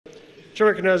To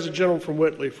recognize the gentleman from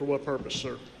Whitley. For what purpose,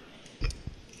 sir?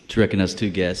 To recognize two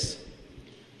guests.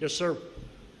 Yes, sir.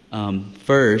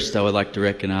 First, I would like to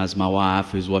recognize my wife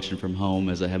who's watching from home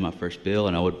as I have my first bill,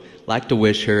 and I would like to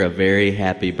wish her a very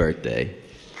happy birthday.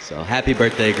 So happy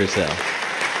birthday, Griselle.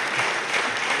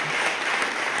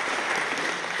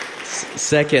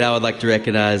 Second, I would like to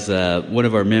recognize one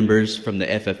of our members from the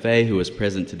FFA who is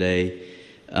present today.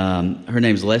 Her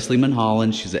name's Leslie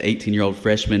Mulholland. She's an 18-year-old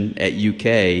freshman at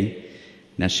UK.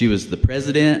 Now, she was the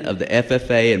president of the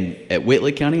FFA at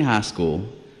Whitley County High School,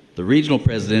 the regional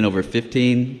president over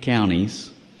 15 counties.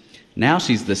 Now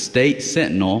she's the state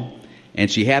sentinel,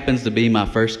 and she happens to be my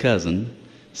first cousin.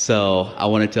 So I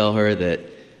want to tell her that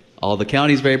all the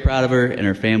county's very proud of her, and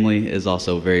her family is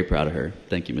also very proud of her.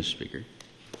 Thank you, Mr. Speaker.